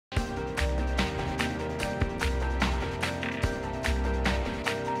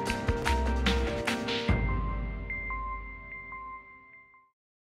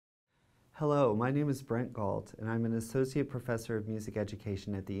Hello, my name is Brent Gault, and I'm an Associate Professor of Music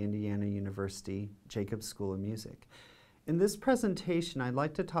Education at the Indiana University Jacobs School of Music. In this presentation, I'd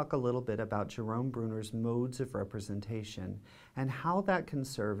like to talk a little bit about Jerome Bruner's modes of representation and how that can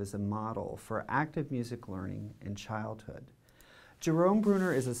serve as a model for active music learning in childhood. Jerome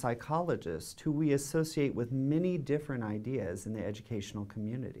Bruner is a psychologist who we associate with many different ideas in the educational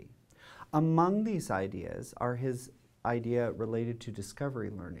community. Among these ideas are his idea related to discovery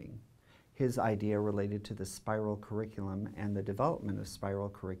learning, his idea related to the spiral curriculum and the development of spiral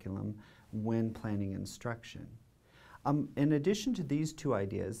curriculum when planning instruction. In addition to these two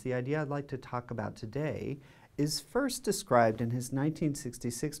ideas, the idea I'd like to talk about today is first described in his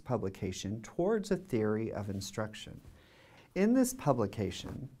 1966 publication, Towards a Theory of Instruction. In this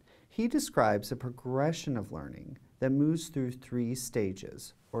publication, he describes a progression of learning that moves through three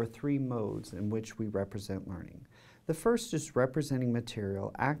stages, or three modes in which we represent learning. The first is representing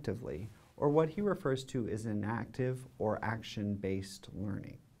material actively, or what he refers to as inactive or action-based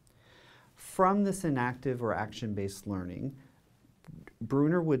learning. From this inactive or action-based learning,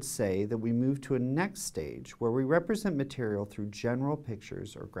 Bruner would say that we move to a next stage where we represent material through general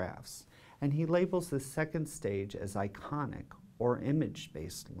pictures or graphs, and he labels the second stage as iconic or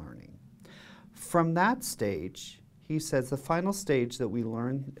image-based learning. From that stage, he says the final stage that we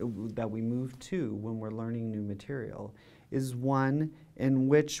move to when we're learning new material is one in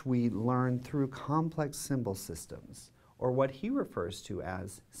which we learn through complex symbol systems, or what he refers to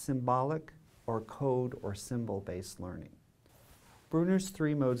as symbolic or code or symbol-based learning. Bruner's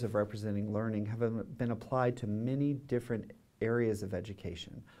three modes of representing learning have been applied to many different areas of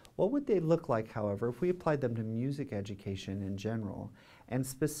education. What would they look like, however, if we applied them to music education in general, and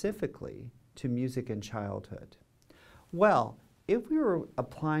specifically to music in childhood? Well, if we were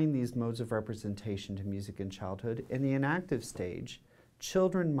applying these modes of representation to music in childhood, in the inactive stage,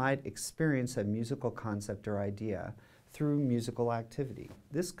 children might experience a musical concept or idea through musical activity.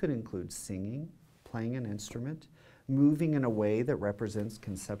 This could include singing, playing an instrument, moving in a way that represents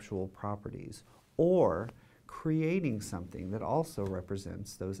conceptual properties, or creating something that also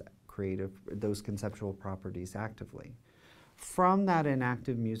represents those conceptual properties actively. From that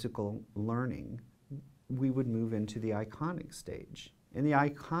inactive musical learning, we would move into the iconic stage. In the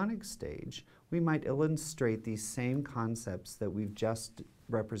iconic stage, we might illustrate these same concepts that we've just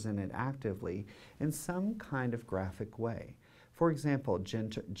represented actively in some kind of graphic way. For example,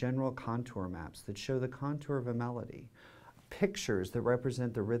 general contour maps that show the contour of a melody, pictures that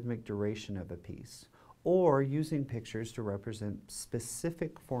represent the rhythmic duration of a piece, or using pictures to represent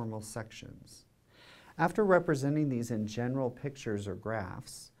specific formal sections. After representing these in general pictures or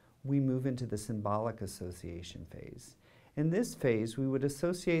graphs, we move into the symbolic association phase. In this phase, we would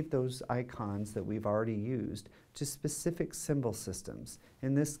associate those icons that we've already used to specific symbol systems,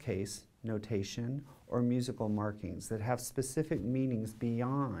 in this case, notation or musical markings that have specific meanings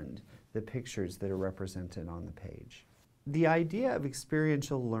beyond the pictures that are represented on the page. The idea of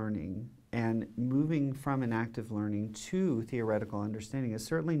experiential learning and moving from inactive learning to theoretical understanding is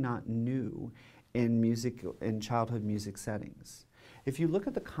certainly not new in childhood music settings. If you look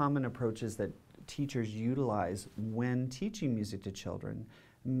at the common approaches that teachers utilize when teaching music to children,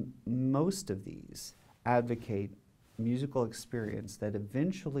 most of these advocate musical experience that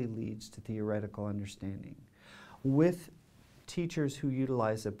eventually leads to theoretical understanding. With teachers who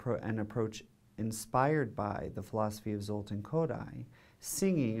utilize an approach inspired by the philosophy of Zoltan Kodály,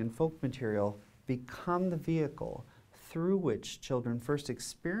 singing and folk material become the vehicle through which children first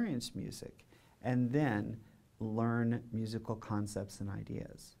experience music and then learn musical concepts and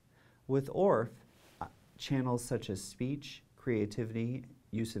ideas. With ORF, channels such as speech, creativity,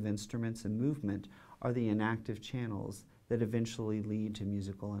 use of instruments, and movement are the inactive channels that eventually lead to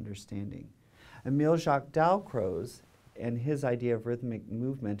musical understanding. Émile Jacques Dalcroze and his idea of rhythmic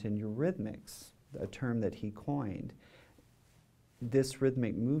movement and eurythmics, a term that he coined, this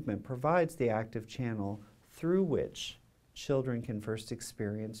rhythmic movement provides the active channel through which children can first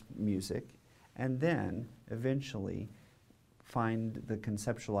experience music and then eventually find the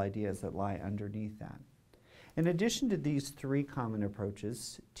conceptual ideas that lie underneath that. In addition to these three common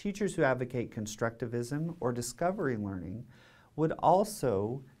approaches, teachers who advocate constructivism or discovery learning would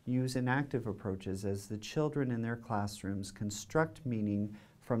also use inactive approaches as the children in their classrooms construct meaning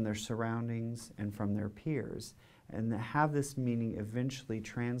from their surroundings and from their peers, and have this meaning eventually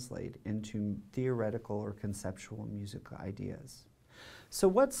translate into theoretical or conceptual music ideas. So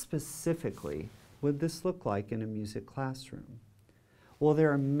what specifically would this look like in a music classroom? Well,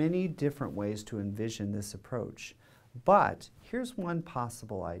 there are many different ways to envision this approach, but here's one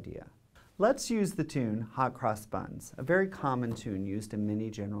possible idea. Let's use the tune Hot Cross Buns, a very common tune used in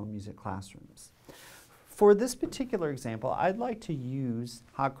many general music classrooms. For this particular example, I'd like to use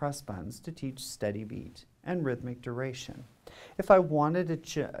Hot Cross Buns to teach steady beat and rhythmic duration. If I wanted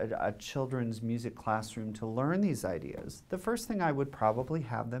a children's music classroom to learn these ideas, the first thing I would probably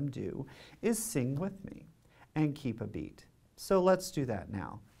have them do is sing with me and keep a beat. So let's do that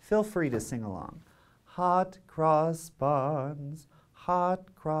now. Feel free to sing along. Hot cross buns,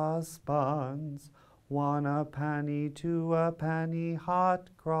 hot cross buns, 1 a penny, 2 a penny,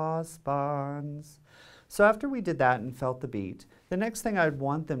 hot cross buns. So after we did that and felt the beat, the next thing I'd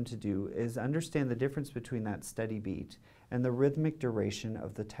want them to do is understand the difference between that steady beat and the rhythmic duration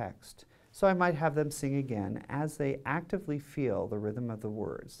of the text. So I might have them sing again as they actively feel the rhythm of the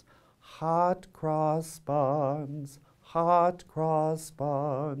words. Hot cross buns, hot cross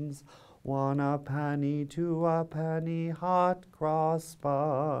buns, 1 a penny, 2 a penny, hot cross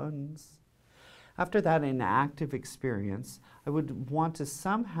buns. After that inactive experience, I would want to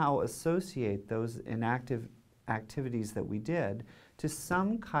somehow associate those inactive activities that we did to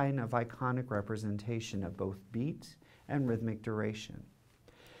some kind of iconic representation of both beat and rhythmic duration.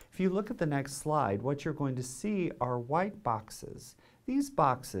 If you look at the next slide, what you're going to see are white boxes. These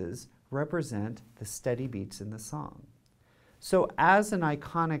boxes represent the steady beats in the song. So as an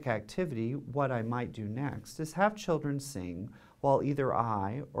iconic activity, what I might do next is have children sing while either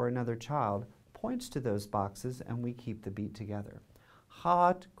I or another child points to those boxes and we keep the beat together.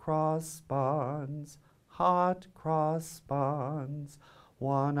 Hot cross buns, hot cross buns,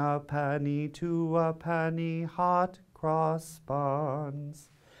 1 a penny, 2 a penny, hot cross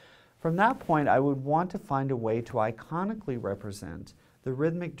buns. From that point, I would want to find a way to iconically represent the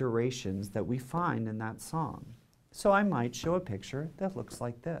rhythmic durations that we find in that song. So I might show a picture that looks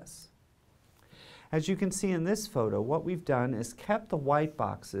like this. As you can see in this photo, what we've done is kept the white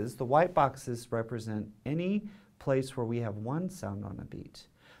boxes. The white boxes represent any place where we have one sound on a beat.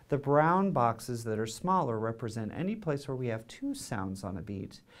 The brown boxes that are smaller represent any place where we have 2 sounds on a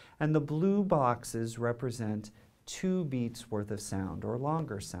beat. And the blue boxes represent 2 beats worth of sound or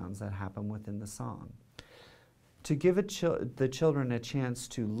longer sounds that happen within the song. To give the children a chance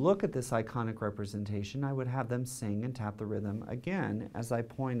to look at this iconic representation, I would have them sing and tap the rhythm again as I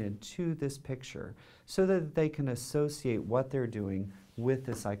pointed to this picture so that they can associate what they're doing with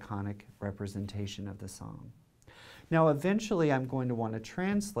this iconic representation of the song. Now eventually I'm going to want to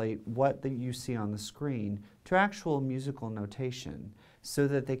translate what you see on the screen to actual musical notation so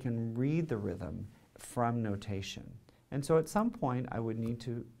that they can read the rhythm from notation. And so at some point I would need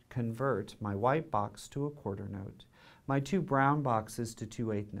to convert my white box to a quarter note, my 2 brown boxes to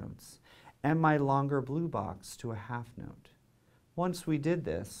 2/8 notes, and my longer blue box to a half note. Once we did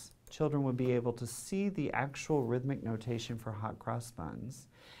this, children would be able to see the actual rhythmic notation for hot cross buns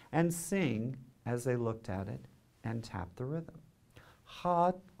and sing as they looked at it and tap the rhythm.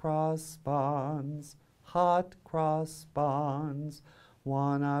 Hot cross buns, hot cross buns,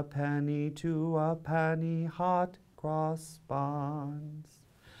 1 a penny, 2 a penny, hot cross buns.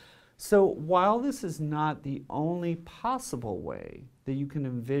 So while this is not the only possible way that you can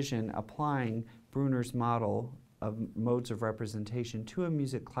envision applying Bruner's model of modes of representation to a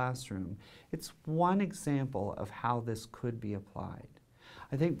music classroom, it's one example of how this could be applied.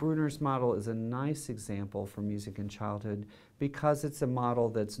 I think Bruner's model is a nice example for music in childhood because it's a model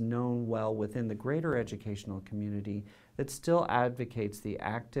that's known well within the greater educational community that still advocates the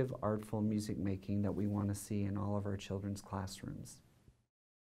active, artful music making that we want to see in all of our children's classrooms.